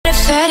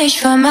fetish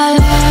for my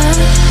love.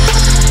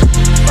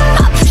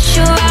 I push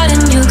you out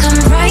and you come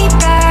right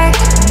back.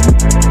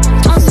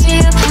 Don't see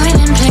the point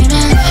in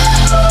blaming.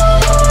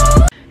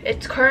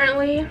 It's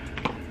currently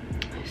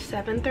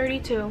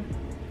 7:32.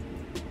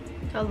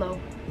 Hello.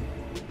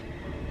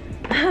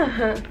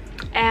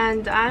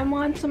 And I'm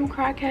on some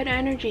crackhead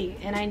energy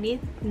and I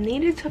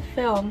needed to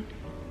film.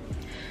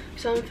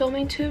 So I'm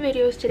filming 2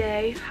 videos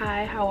today.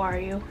 Hi, how are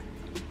you?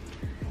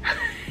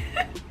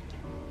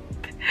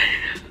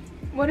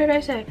 What did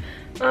I say?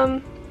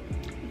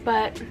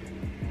 But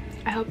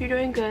I hope you're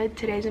doing good.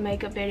 Today's a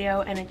makeup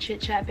video and a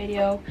chit chat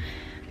video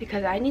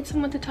because I need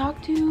someone to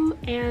talk to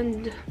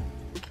and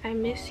I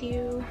miss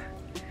you.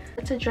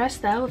 Let's address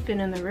the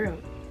elephant in the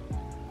room.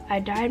 I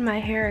dyed my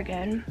hair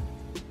again.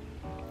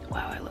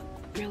 Wow, I look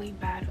really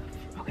bad.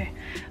 Okay,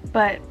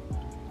 but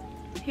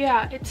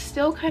yeah, it's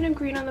still kind of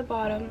green on the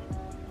bottom,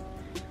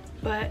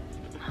 but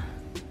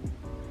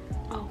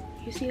oh,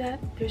 you see that?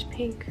 There's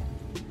pink.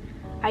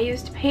 I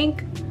used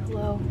pink.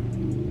 Hello.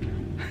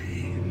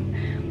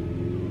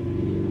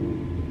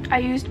 I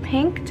used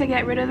pink to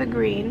get rid of the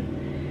green,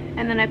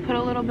 and then I put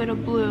a little bit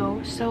of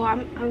blue, so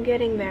I'm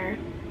getting there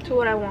to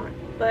what I want.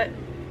 But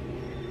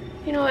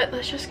you know what,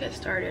 let's just get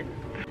started.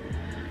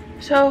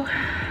 So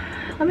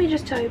let me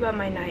just tell you about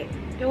my night.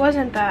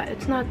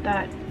 It's not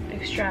that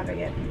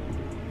extravagant.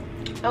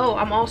 Oh,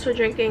 I'm also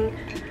drinking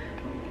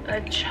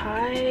a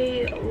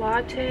chai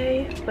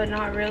latte, but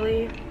not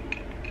really.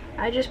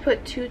 I just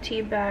put 2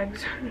 tea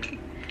bags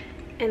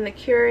in the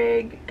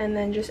Keurig and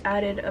then just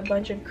added a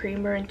bunch of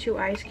creamer and 2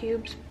 ice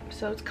cubes,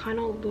 so it's kind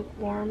of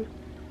lukewarm.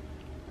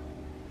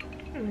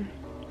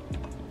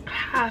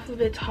 Half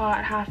of it's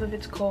hot, half of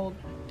it's cold.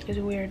 It's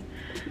weird,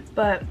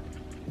 but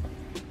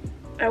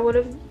I would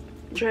have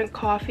drank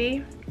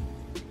coffee,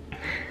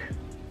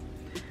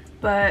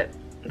 but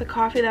the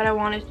coffee that I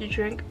wanted to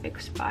drink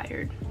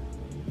expired,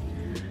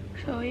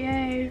 so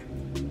yay.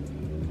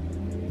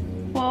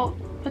 Well,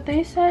 but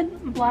they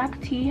said black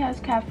tea has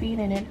caffeine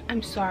in it.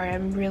 I'm sorry,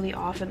 I'm really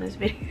off in this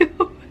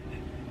video.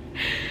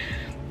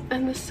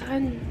 And the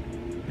sun.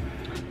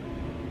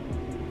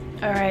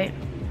 All right,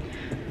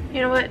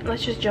 you know what,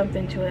 let's just jump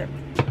into it.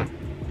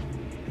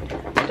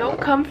 Don't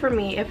come for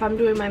me if I'm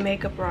doing my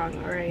makeup wrong,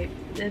 all right?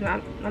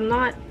 I'm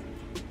not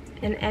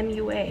an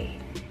MUA.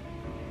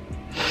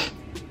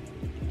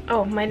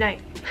 Oh, my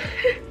night.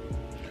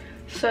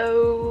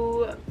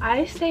 So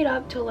I stayed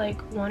up till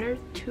like 1 or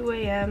 2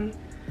 a.m.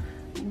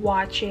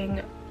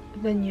 watching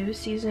the new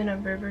season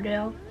of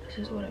Riverdale. This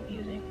is what I'm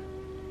using.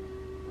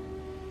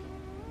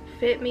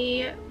 Fit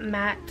Me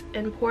Matte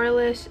and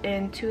Poreless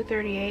in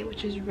 238,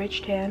 which is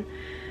Rich Tan.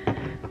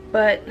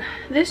 But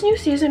this new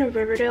season of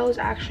Riverdale is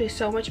actually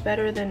so much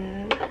better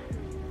than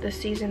the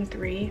season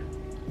 3.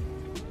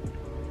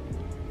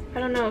 I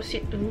don't know.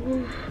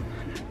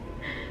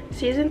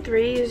 Season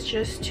 3 is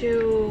just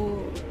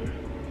too...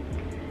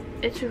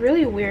 It's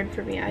really weird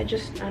for me. I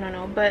don't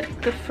know. But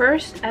the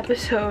first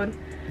episode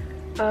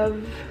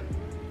of...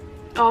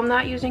 Oh, I'm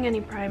not using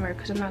any primer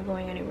because I'm not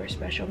going anywhere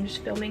special. I'm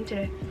just filming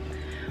today.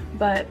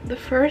 But the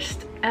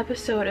first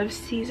episode of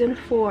season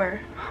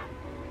 4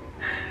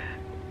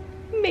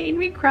 made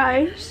me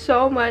cry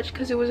so much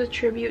because it was a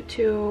tribute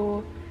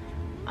to...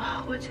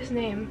 Oh, what's his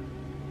name?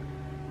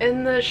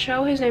 In the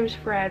show, his name's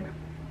Fred,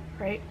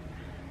 right?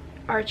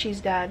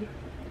 Archie's dad.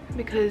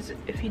 Because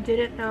if you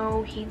didn't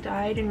know, he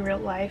died in real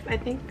life.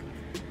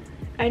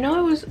 I know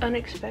it was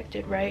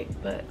unexpected, right?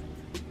 But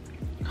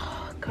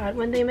oh god,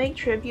 when they make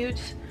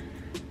tributes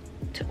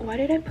to, why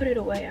did I put it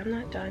away? I'm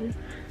not done.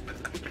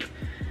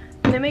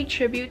 When they make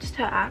tributes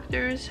to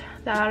actors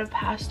that have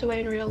passed away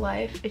in real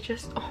life, it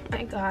just, oh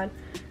my god,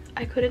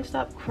 I couldn't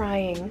stop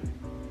crying.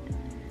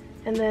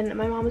 And then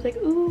my mom was like,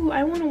 ooh,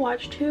 I want to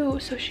watch too,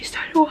 so she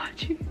started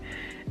watching,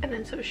 and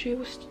then so she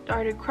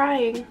started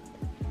crying.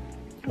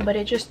 But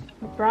it just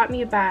brought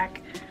me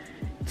back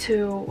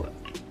to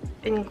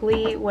in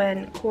Glee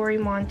when Cory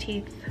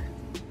Monteith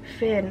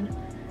Finn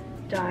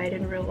died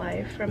in real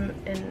life from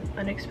an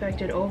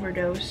unexpected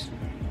overdose.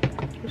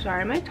 I'm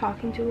sorry, am I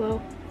talking too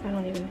low? I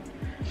don't even...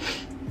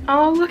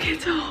 Oh, look,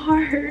 it's a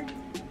heart.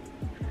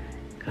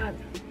 God,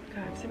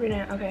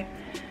 Sabrina, okay.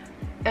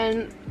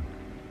 And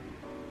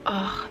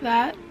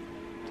that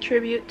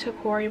tribute to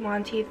Cory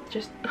Monteith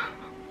just...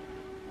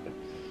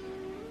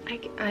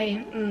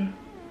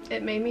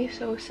 it made me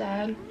so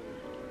sad.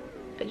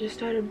 I just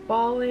started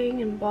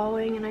bawling and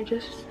bawling, and I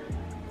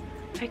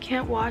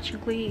can't watch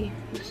Glee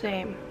the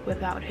same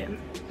without him.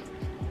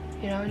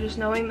 You know, just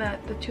knowing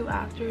that the 2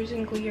 actors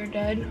in Glee are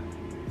dead.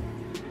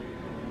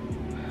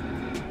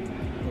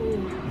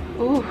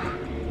 Ooh.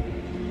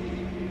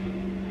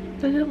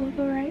 Does it look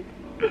alright?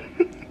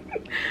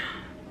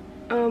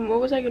 What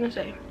was I gonna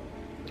say?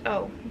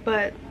 Oh,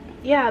 but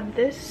yeah,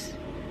 this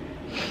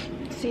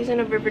season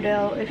of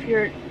Riverdale, if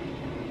you're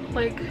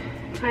like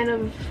kind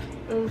of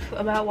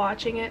about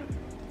watching it,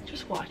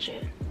 just watch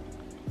it.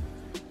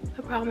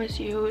 I promise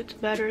you it's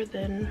better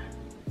than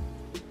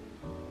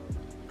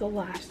the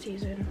last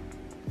season.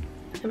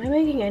 Am I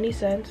making any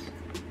sense?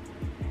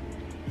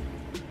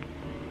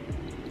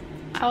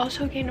 I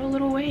also gained a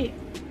little weight.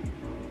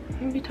 I'm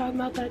gonna be talking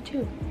about that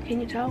too. Can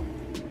you tell?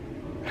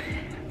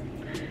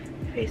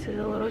 Face is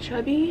a little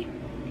chubby.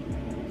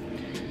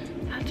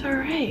 That's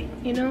alright,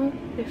 you know?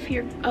 If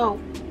you're, oh,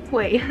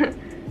 wait.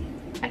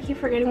 I keep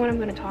forgetting what I'm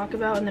gonna talk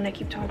about, and then I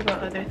keep talking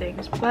about other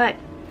things. But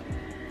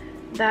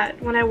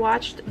that when I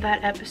watched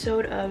that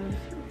episode of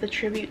the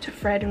tribute to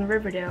Fred in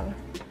Riverdale,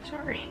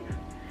 sorry,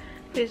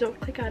 please don't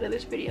click out of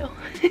this video.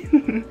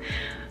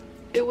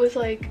 It was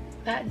like,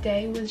 that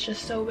day was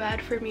just so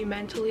bad for me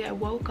mentally. I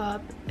woke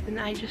up and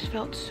I just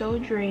felt so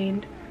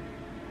drained,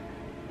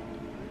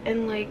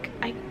 and like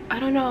I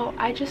don't know,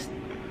 I just,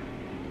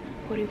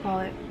 what do you call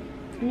it,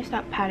 let me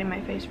stop patting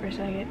my face for a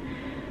second.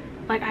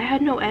 Like, I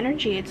had no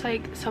energy. It's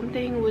like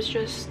something was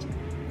just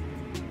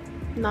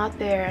not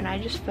there, and I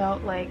just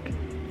felt like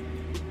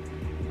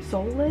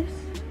soulless.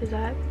 Is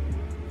that,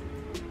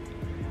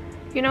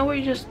 you know, where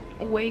you just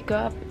wake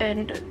up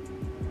and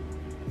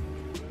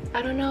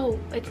I don't know,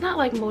 it's not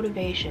like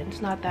motivation, it's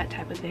not that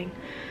type of thing,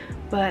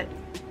 but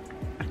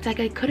it's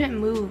like I couldn't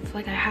move.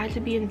 Like, I had to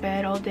be in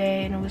bed all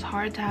day, and it was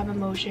hard to have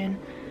emotion.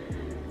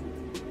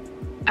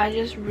 I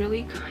just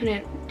really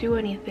couldn't do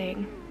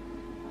anything.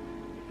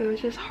 It was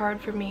just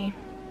hard for me.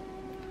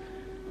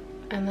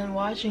 And then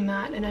watching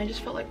that, and I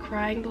just felt like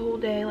crying the whole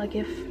day. Like,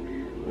 if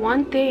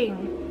one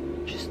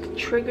thing just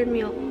triggered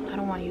me, I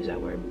don't want to use that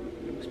word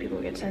because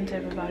people get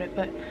sensitive about it,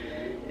 but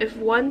if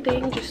one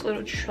thing just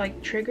little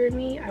like triggered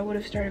me, I would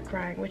have started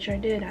crying, which I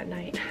did at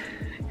night.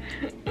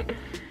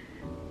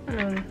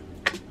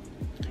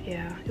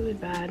 Yeah, it was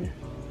bad.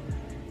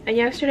 And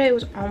yesterday it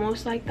was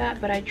almost like that,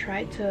 but I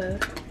tried to,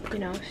 you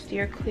know,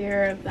 steer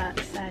clear of that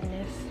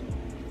sadness.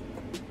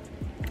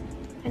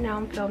 And now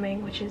I'm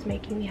filming, which is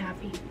making me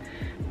happy.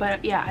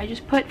 But yeah, I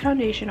just put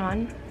foundation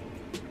on.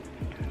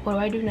 What do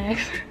I do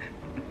next?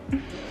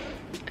 I'm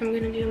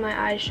gonna do my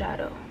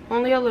eyeshadow.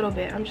 Only a little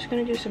bit. I'm just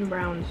gonna do some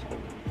browns.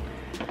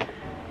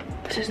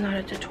 This is not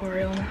a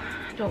tutorial.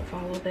 Don't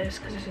follow this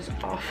because this is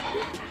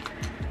awful.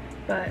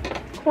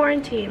 But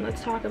quarantine,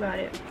 let's talk about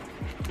it.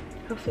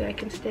 Hopefully I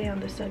can stay on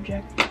the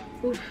subject.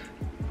 Oof.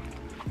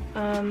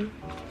 Been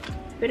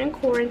in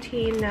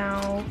quarantine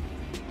now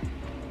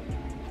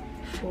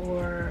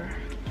for,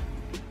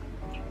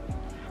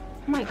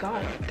 oh my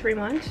god, 3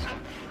 months.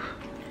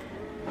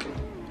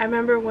 I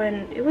remember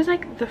when it was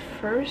like the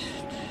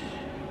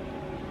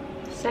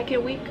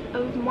second week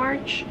of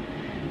March,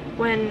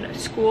 when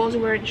schools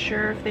weren't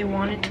sure if they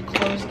wanted to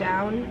close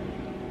down.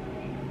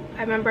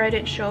 I remember I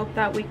didn't show up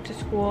that week to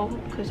school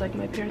because like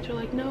my parents were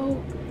like,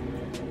 no,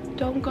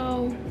 don't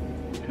go.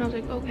 And I was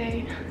like,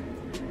 okay.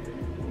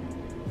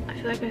 I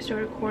feel like I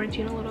started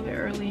quarantine a little bit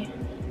early.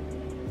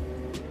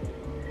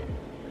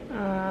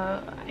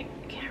 I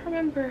can't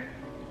remember,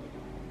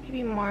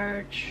 maybe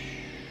March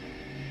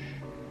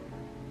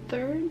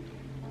 3rd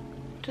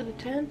to the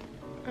 10th.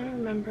 I don't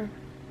remember.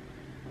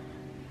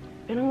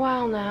 Been a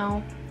while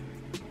now.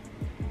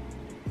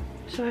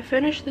 So I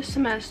finished this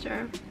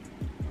semester.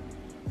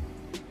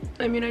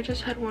 I mean, I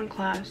just had one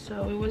class,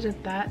 so it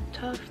wasn't that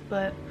tough,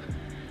 but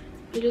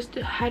I just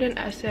had an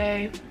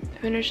essay,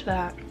 finished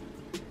that.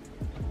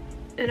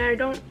 And I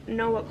don't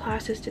know what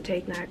classes to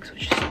take next,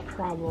 which is a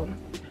problem.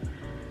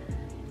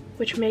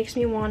 Which makes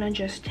me want to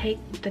just take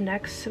the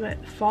next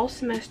fall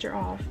semester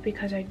off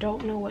because I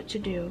don't know what to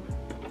do.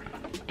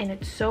 And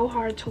it's so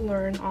hard to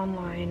learn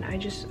online. I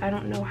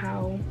don't know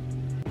how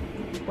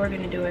we're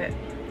gonna do it.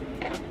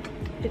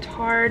 It's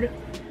hard,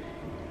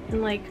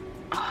 and like,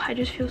 I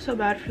just feel so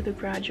bad for the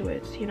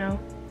graduates, you know,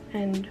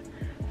 and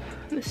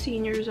the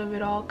seniors of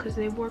it all, because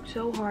they've worked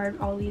so hard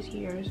all these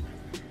years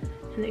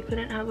and they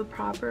couldn't have a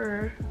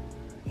proper,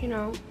 you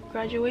know,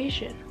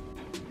 graduation.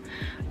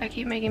 I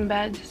keep making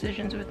bad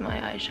decisions with my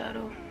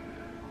eyeshadow,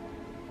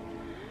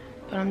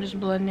 but I'm just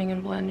blending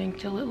and blending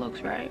till it looks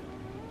right,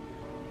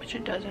 which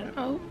it doesn't.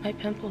 Oh, my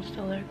pimple's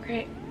still there,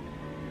 great.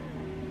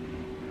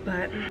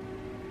 But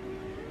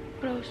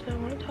what else do I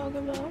want to talk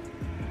about?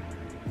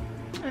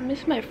 I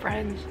miss my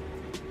friends.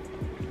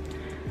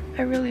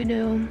 I really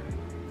do.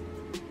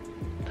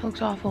 That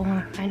looks awful,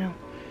 huh? I know.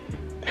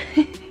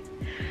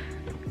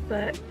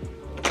 But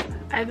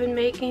I've been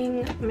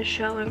making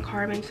Michelle and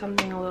Carmen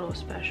something a little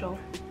special,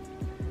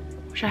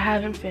 which I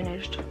haven't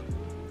finished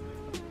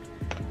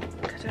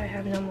because I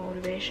have no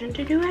motivation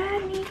to do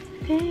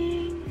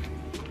anything.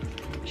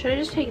 Should I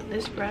just take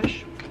this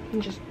brush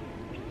and just,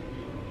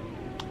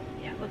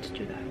 yeah, let's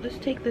do that. Let's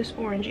take this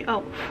orangey.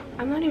 Oh,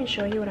 I'm not even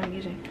showing you what I'm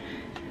using.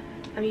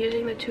 I'm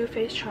using the Too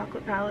Faced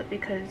chocolate palette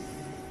because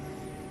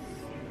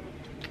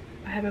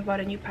I haven't bought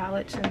a new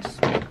palette since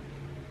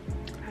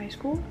high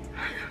school.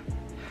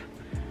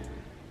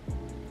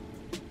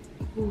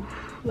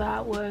 Oof,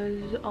 that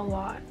was a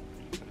lot.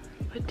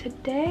 But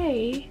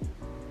today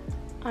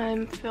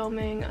I'm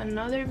filming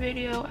another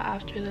video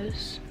after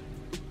this,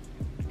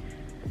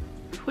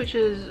 which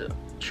is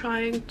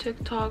trying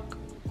TikTok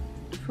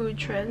food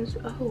trends.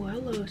 Oh,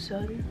 hello,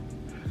 son.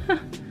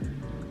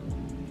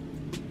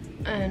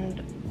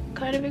 And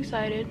kind of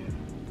excited.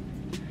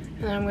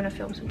 And then I'm gonna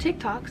film some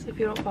TikToks if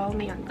you don't follow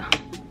me on them.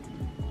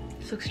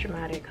 this looks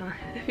dramatic, huh?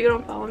 If you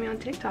don't follow me on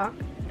TikTok,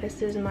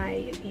 this is my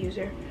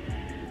user.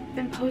 I've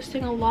been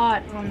posting a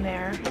lot on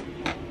there.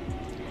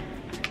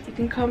 You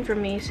can come for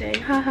me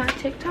saying, haha,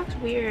 TikTok's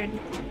weird.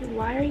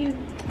 Why are you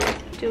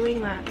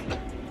doing that?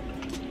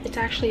 It's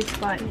actually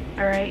fun,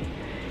 alright?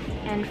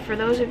 And for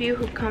those of you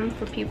who come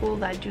for people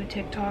that do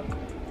TikTok,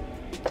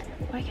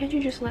 why can't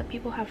you just let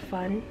people have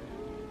fun?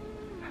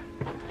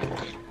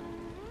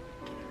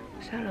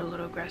 Sounded a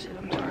little aggressive,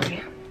 I'm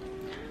sorry.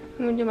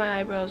 I'm gonna do my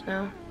eyebrows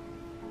now.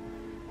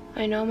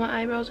 I know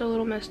my eyebrows are a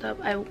little messed up.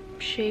 I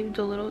shaved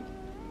a little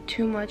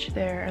too much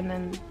there, and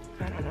then,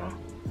 I don't know.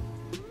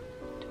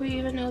 Do we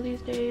even know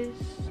these days?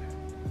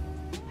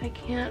 I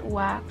can't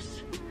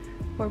wax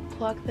or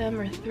pluck them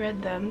or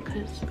thread them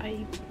because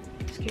it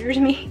scares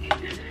me.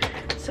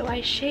 So I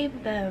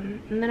shaved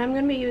them, and then I'm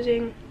gonna be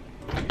using,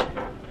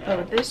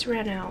 oh, this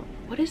ran out.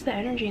 What is the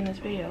energy in this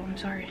video? I'm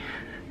sorry.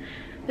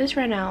 This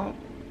ran out.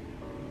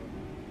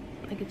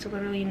 Like, it's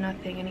literally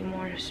nothing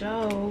anymore.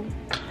 So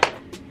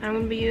I'm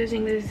gonna be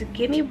using this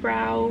Gimme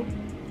Brow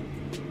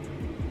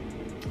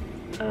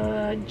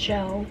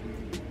gel.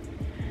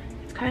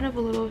 It's kind of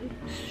a little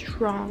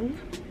strong,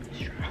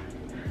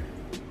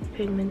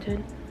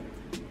 pigmented.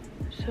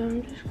 So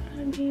I'm just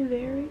gonna be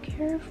very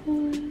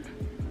careful.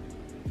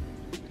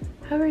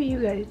 How are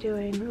you guys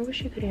doing? I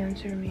wish you could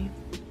answer me.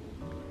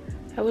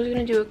 I was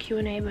gonna do a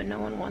Q&A, but no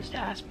one wants to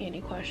ask me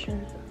any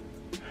questions.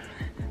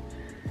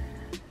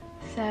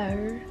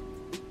 So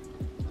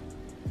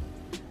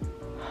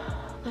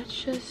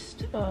let's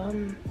just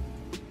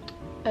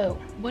oh,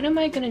 what am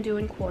I gonna do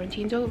when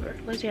quarantine's over?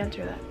 Let's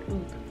answer that.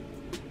 Ooh.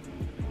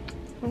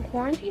 When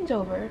quarantine's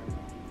over,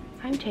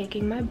 I'm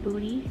taking my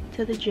booty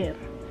to the gym,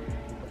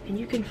 and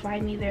you can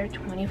find me there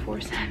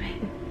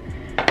 24/7.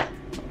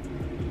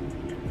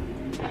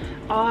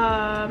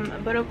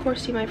 But of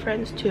course see my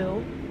friends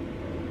too.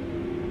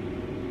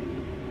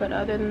 But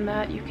other than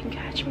that, you can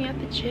catch me at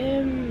the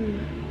gym,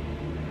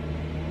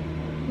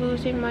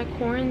 losing my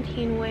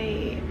quarantine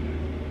weight.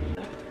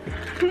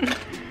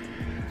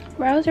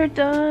 Brows are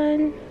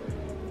done.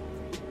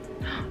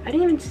 I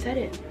didn't even set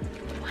it.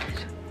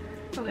 What?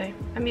 Okay,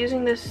 I'm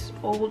using this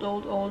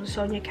old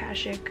Sonia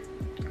Kashuk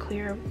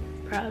clear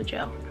brow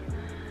gel.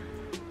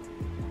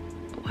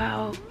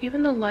 Wow,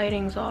 even the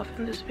lighting's off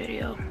in this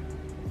video.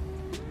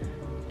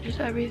 Just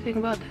everything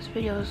about this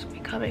video is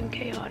becoming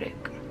chaotic.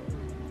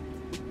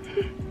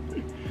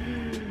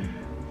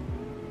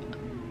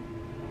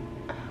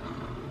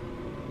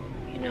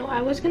 You know,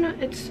 I was gonna,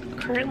 it's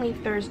currently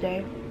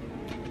Thursday.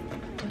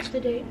 What's the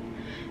date?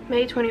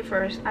 May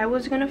 21st. I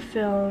was gonna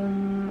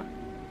film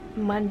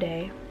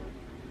Monday,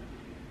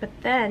 but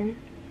then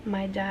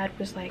my dad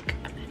was like,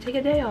 I'm gonna take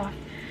a day off.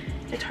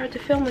 It's hard to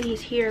film when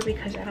he's here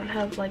because I don't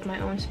have like my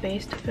own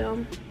space to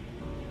film.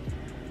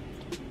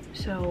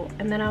 So,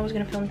 and then I was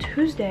gonna film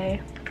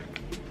Tuesday,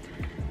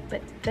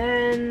 but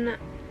then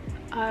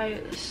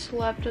I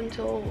slept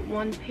until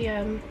 1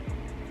 p.m.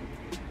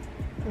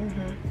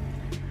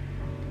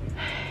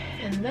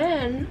 And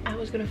then I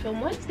was gonna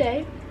film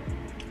Wednesday,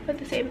 but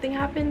the same thing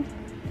happened.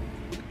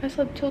 I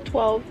slept till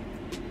 12.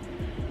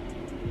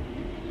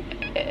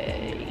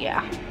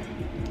 Yeah.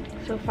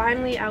 So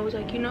finally I was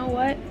like, you know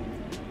what?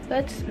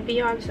 Let's be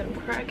on some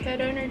crackhead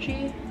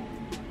energy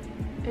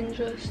and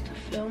just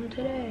film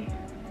today.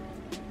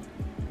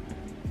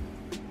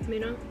 You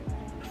know?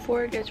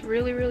 Before it gets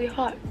really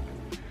hot.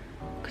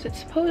 Because it's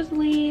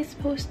supposedly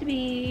supposed to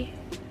be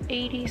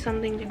 80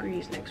 something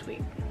degrees next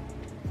week.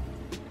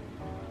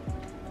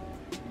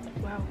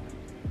 Wow.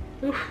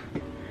 Oof.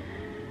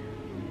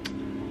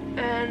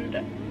 And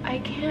I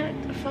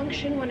can't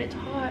function when it's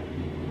hot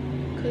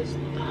because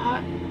the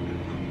hot,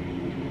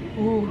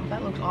 ooh,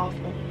 that looks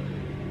awful.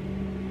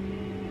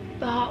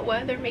 The hot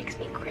weather makes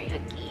me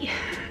cranky.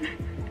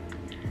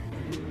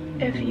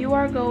 If you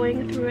are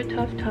going through a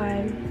tough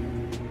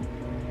time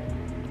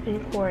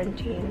in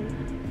quarantine,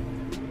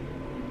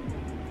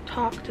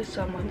 talk to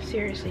someone.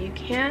 Seriously, you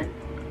can't,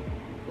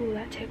 ooh,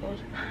 that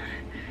tickles.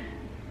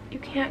 You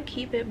can't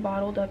keep it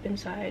bottled up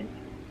inside.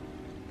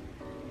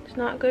 It's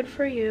not good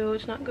for you.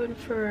 It's not good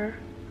for,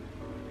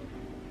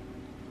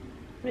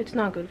 it's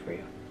not good for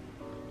you.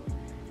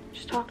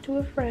 Just talk to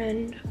a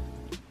friend,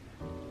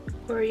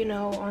 or you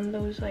know, on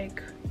those,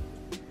 like,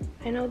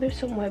 I know there's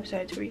some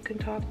websites where you can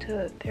talk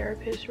to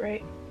therapists,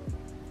 right?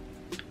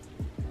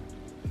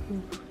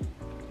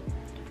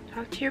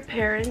 Talk to your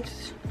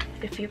parents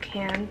if you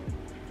can.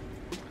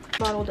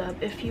 Bottled up.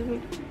 If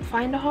you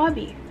find a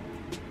hobby,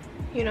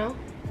 you know,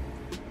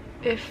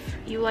 if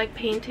you like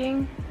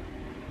painting,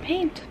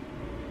 paint.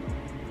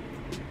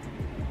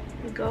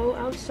 Go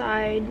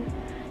outside,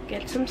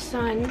 get some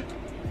sun,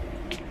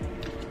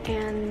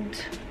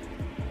 and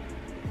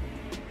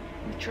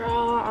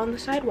draw on the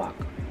sidewalk.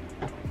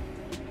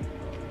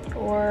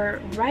 Or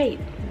write.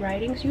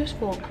 Writing's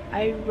useful.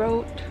 I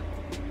wrote,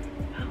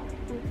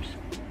 oh, oops.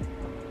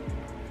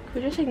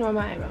 Could you just ignore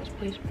my eyebrows,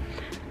 please?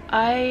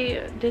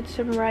 I did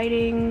some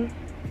writing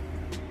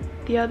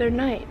the other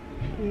night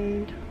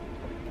and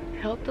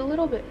helped a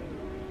little bit.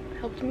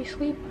 Helped me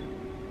sleep.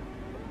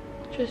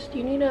 Just,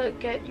 you need to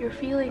get your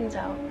feelings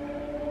out.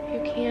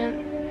 You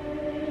can't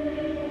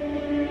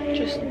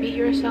just beat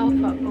yourself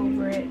up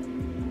over it.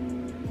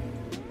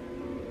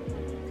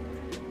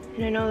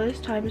 And I know this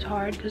time's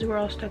hard because we're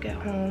all stuck at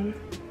home.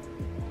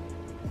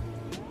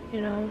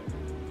 You know?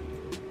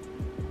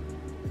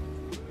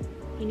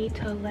 You need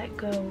to let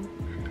go.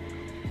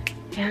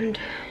 And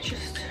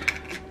just...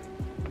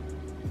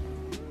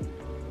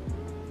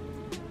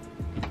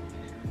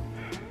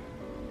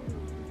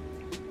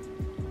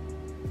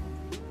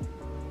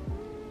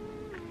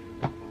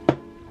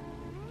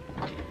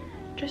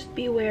 just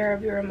be aware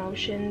of your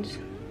emotions.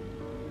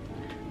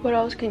 What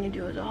else can you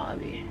do as a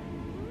hobby?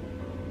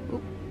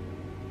 Oop.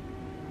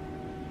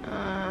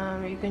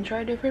 You can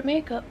try different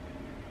makeup.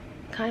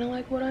 Kind of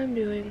like what I'm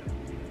doing.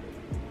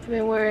 I've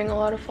been wearing a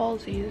lot of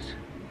falsies,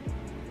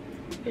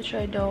 which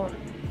I don't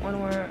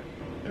when we're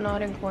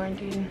not in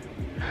quarantine.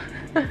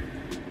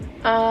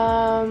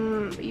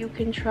 You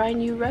can try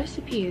new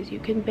recipes. You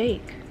can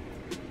bake.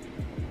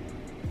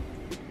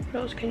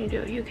 What else can you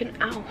do? You can,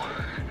 ow.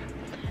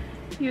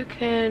 You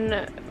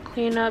can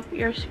clean up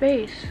your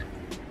space,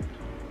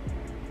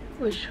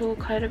 which will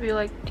kind of be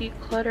like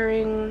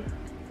decluttering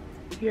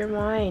your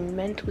mind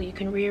mentally. You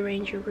can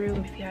rearrange your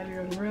room if you have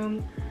your own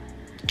room.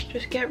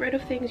 Just get rid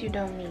of things you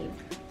don't need.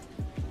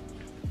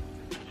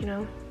 You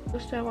know,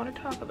 what do I want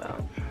to talk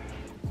about?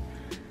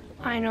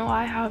 I know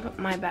I have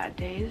my bad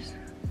days,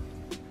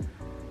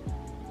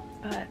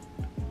 but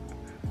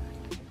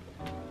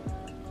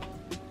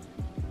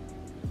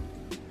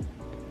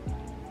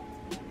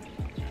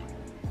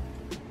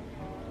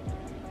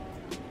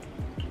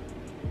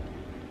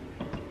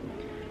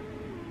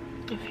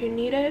if you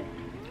need it,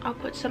 I'll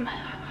put some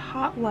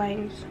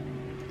hotlines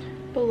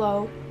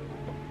below.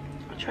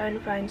 I'll try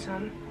and find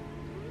some.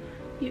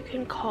 You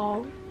can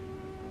call.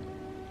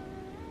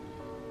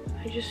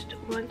 I just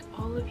want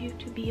all of you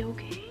to be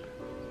okay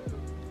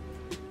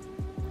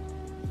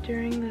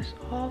during this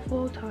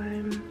awful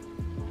time.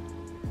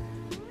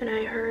 And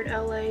I heard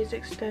LA is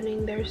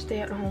extending their stay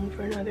at home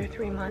for another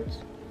 3 months.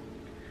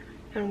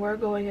 And we're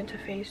going into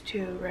phase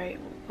 2, right?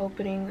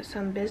 Opening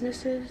some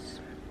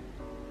businesses.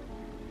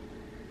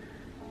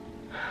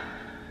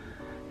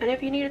 And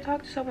if you need to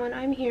talk to someone,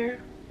 I'm here.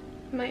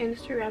 My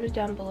Instagram is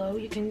down below.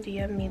 You can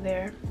DM me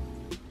there.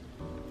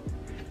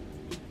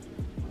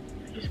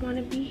 I just want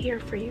to be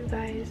here for you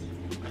guys.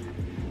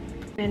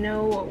 I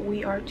know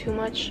we are too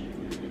much.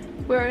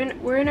 We're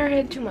in our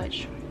head too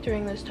much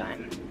during this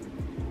time.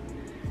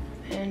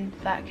 And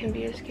that can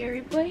be a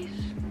scary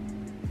place.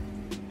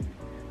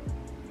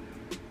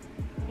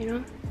 You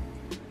know?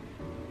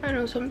 I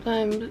know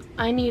sometimes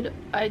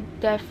I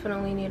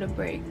definitely need a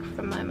break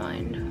from my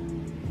mind.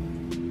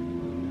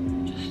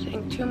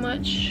 Think too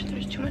much.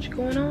 There's too much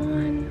going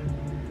on.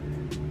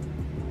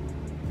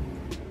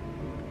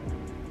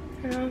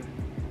 You know?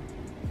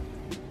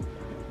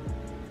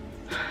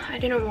 I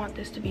didn't want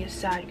this to be a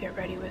sad get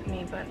ready with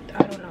me, but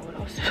I don't know what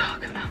else to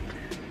talk about.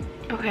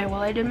 Okay,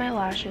 well, I did my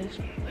lashes.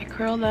 I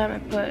curled them, I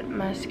put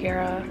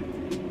mascara,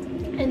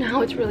 and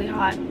now it's really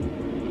hot.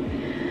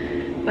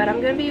 But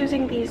I'm gonna be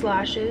using these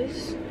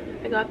lashes.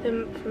 I got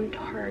them from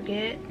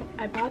Target.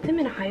 I bought them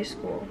in high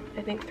school,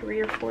 I think 3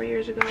 or 4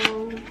 years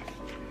ago.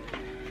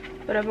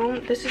 But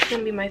this is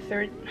gonna be my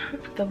third,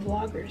 the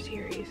vlogger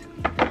series.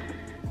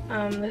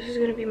 This is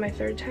gonna be my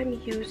third time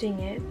using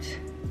it.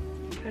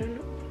 I don't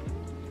know.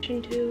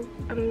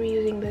 I'm gonna be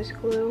using this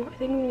glue. I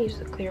think I'm gonna use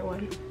the clear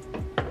one.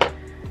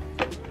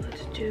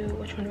 Let's do,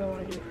 which one do I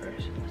wanna do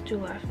first? Let's do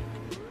left.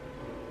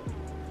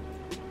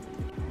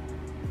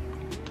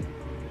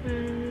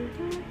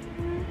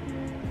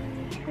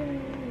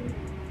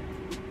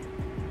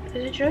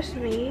 Is it just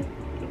me?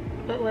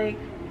 But like,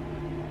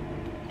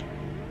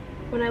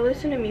 when I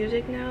listen to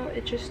music now,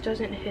 it just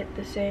doesn't hit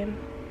the same.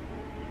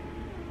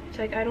 It's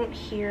like I don't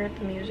hear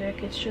the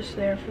music, it's just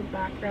there for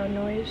background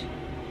noise.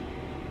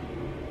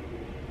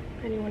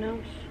 Anyone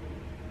else?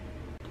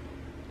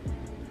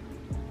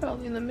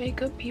 Probably the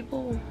makeup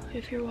people,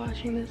 if you're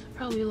watching this, are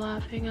probably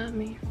laughing at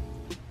me.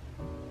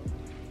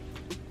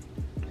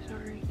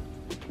 Sorry.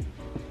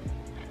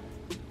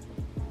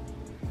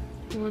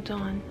 Well, it's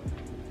on.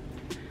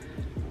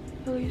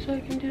 At least I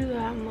can do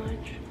that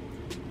much.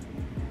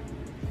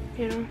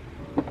 You know?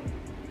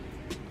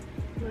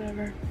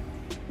 Whatever.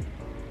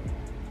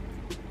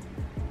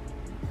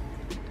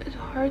 It's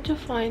hard to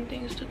find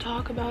things to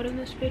talk about in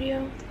this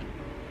video,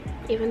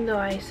 even though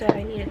I said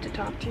I needed to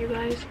talk to you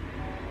guys.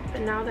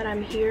 But now that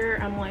I'm here,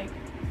 I'm like,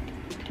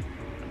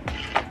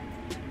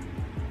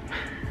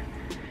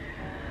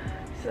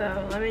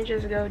 so let me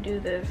just go do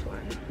this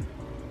one.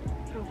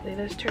 Hopefully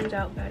this turns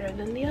out better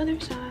than the other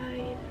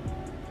side.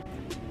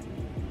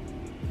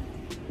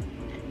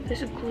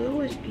 This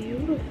glue is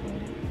beautiful.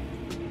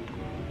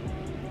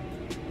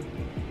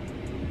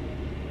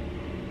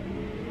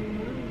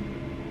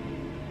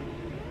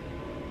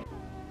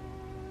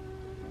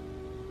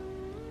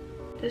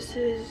 This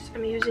is,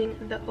 I'm using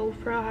the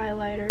Ofra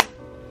highlighter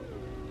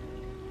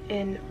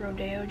in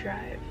Rodeo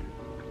Drive.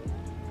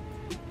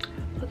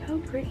 Look how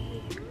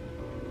pretty.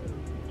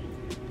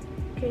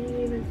 Can you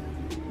even?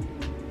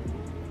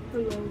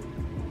 Hello.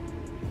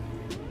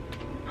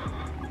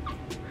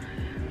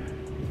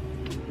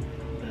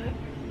 But,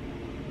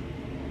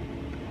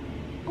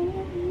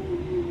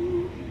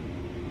 ooh,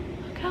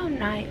 look how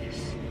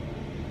nice.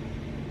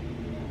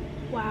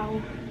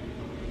 Wow.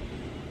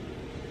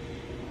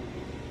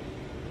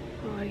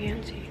 Oh, I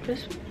can't see.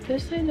 This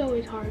side's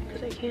always hard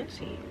because I can't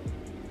see.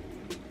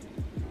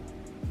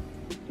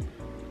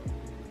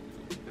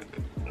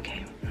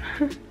 Okay.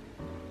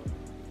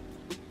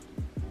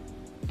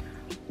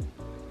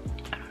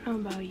 I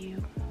don't know about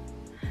you,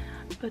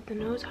 but the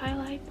nose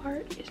highlight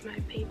part is my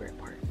favorite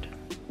part.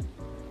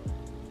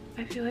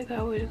 I feel like I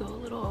always go a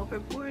little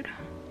overboard.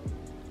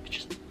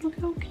 Just look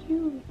how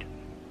cute.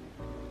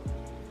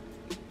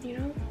 You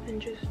know?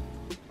 And just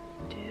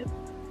dip.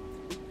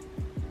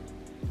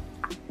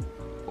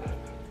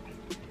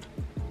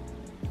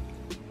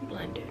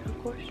 Blend it,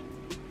 of course.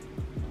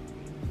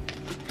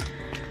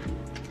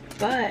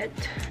 But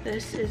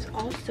this is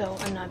also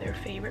another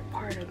favorite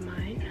part of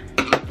mine.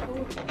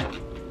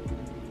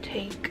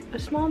 Take a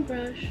small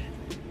brush,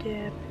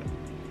 dip,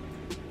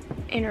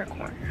 inner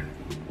corner.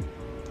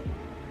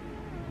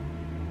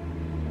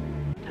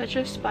 Touch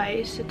of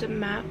Spice, it's a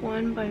matte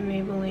one by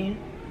Maybelline.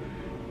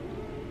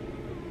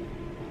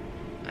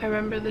 I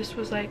remember this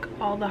was like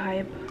all the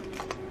hype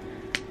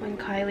when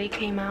Kylie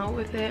came out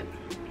with it.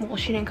 Well,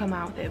 she didn't come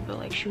out with it, but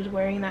like she was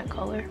wearing that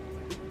color.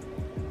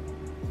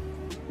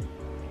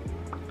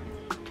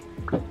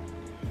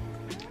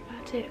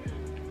 That's it.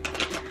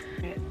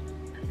 I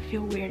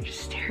feel weird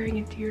just staring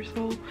into your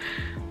soul,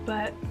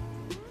 but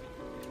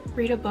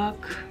read a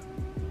book,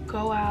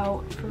 go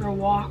out for a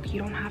walk.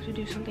 You don't have to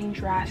do something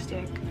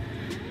drastic,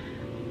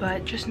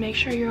 but just make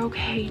sure you're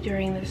okay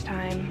during this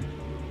time.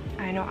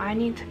 I know I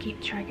need to keep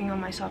checking on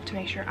myself to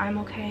make sure I'm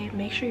okay.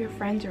 Make sure your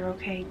friends are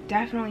okay.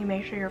 Definitely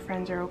make sure your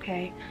friends are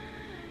okay.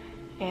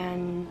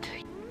 And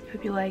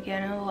hope you like it.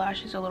 I know the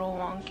lash is a little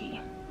wonky.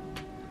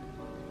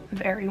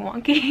 Very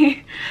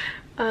wonky.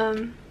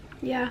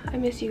 Yeah, I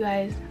miss you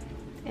guys.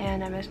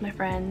 And I miss my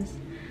friends.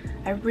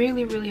 I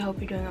really, really hope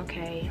you're doing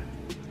okay.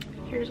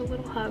 Here's a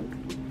little hug.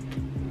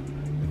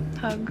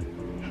 Hug.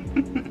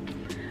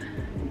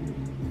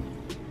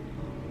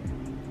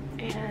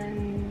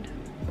 And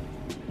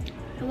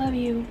I love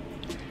you.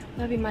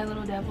 Love you, my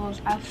little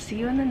devils. I'll see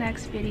you in the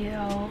next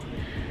video.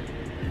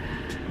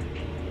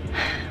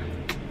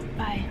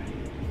 Bye.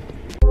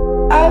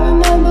 I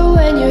remember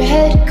when your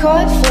head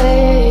caught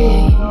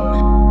flame.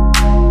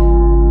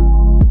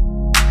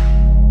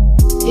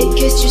 It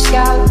kissed your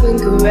scalp and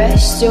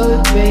caressed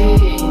your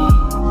brain.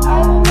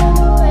 I remember